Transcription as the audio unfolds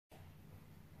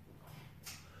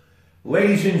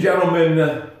Ladies and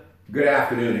gentlemen, good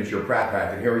afternoon. It's your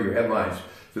Pratte, and here are your headlines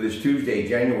for this Tuesday,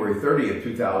 January 30th,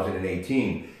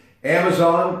 2018.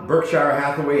 Amazon, Berkshire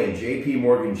Hathaway, and J.P.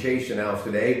 Morgan Chase announced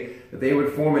today that they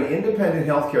would form an independent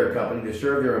healthcare company to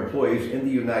serve their employees in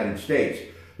the United States.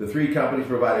 The three companies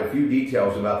provided few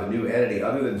details about the new entity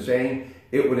other than saying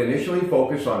it would initially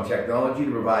focus on technology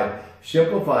to provide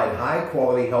simplified,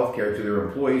 high-quality healthcare to their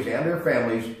employees and their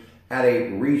families at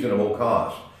a reasonable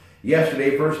cost.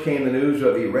 Yesterday, first came the news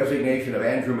of the resignation of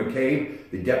Andrew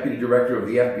McCabe, the deputy director of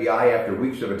the FBI, after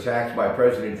weeks of attacks by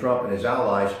President Trump and his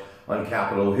allies on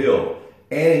Capitol Hill,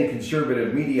 and in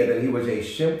conservative media that he was a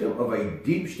symptom of a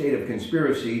deep state of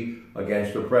conspiracy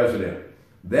against the president.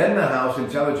 Then the House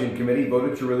Intelligence Committee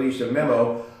voted to release a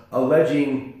memo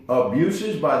alleging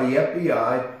abuses by the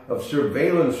FBI of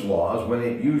surveillance laws when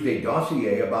it used a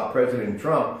dossier about President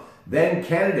Trump, then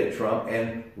candidate Trump,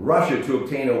 and Russia to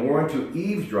obtain a warrant to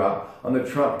eavesdrop on the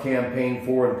Trump campaign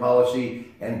foreign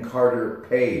policy and Carter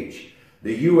Page.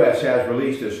 The U.S. has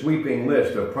released a sweeping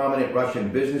list of prominent Russian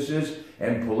businesses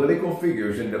and political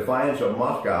figures in defiance of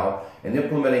Moscow and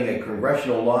implementing a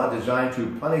congressional law designed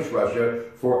to punish Russia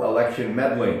for election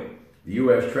meddling. The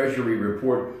U.S. Treasury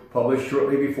report published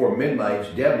shortly before midnight's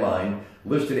deadline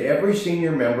listed every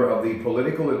senior member of the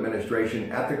political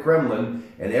administration at the Kremlin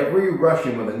and every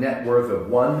Russian with a net worth of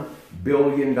 $1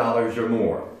 billion or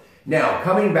more. Now,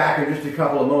 coming back in just a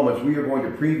couple of moments, we are going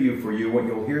to preview for you what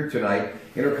you'll hear tonight.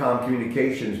 Intercom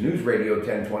Communications News Radio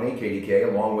 1020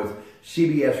 KDK, along with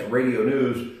CBS Radio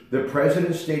News, the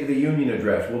President's State of the Union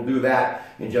Address. We'll do that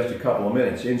in just a couple of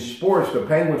minutes. In sports, the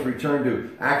Penguins return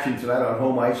to action tonight on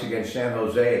home ice against San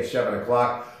Jose at 7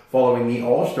 o'clock following the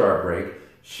All-Star break.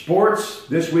 Sports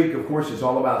this week, of course, is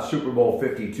all about Super Bowl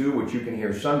 52, which you can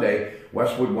hear Sunday,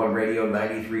 Westwood One Radio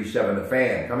 93.7 The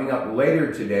Fan. Coming up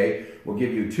later today, we'll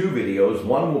give you two videos.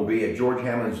 One will be at George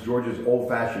Hamlin's George's Old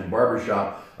Fashioned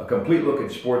Barbershop, a complete look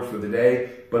at sports for the day,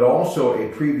 but also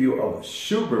a preview of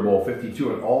Super Bowl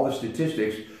 52 and all the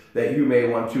statistics that you may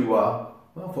want to, well,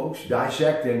 folks,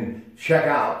 dissect and check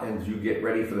out as you get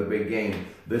ready for the big game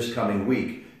this coming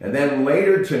week. And then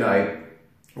later tonight,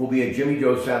 we'll be at Jimmy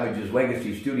Joe Savage's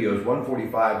Legacy Studios,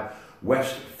 145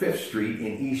 West 5th Street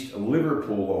in East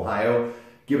Liverpool, Ohio,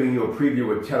 giving you a preview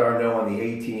with Ted Arnaud on the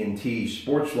AT&T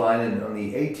Sports Line, and on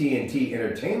the AT&T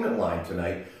Entertainment Line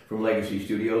tonight from Legacy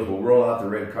Studios. We'll roll out the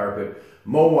red carpet.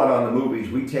 Mowat on the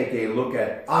movies. We take a look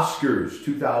at Oscars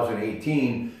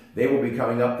 2018. They will be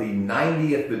coming up the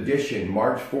 90th edition,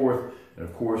 March 4th, and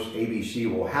of course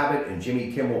ABC will have it, and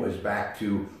Jimmy Kimmel is back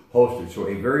to host it. So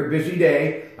a very busy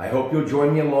day. I hope you'll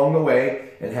join me along the way,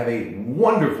 and have a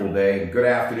wonderful day and good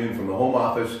afternoon from the home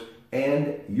office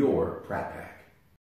and your Pratte.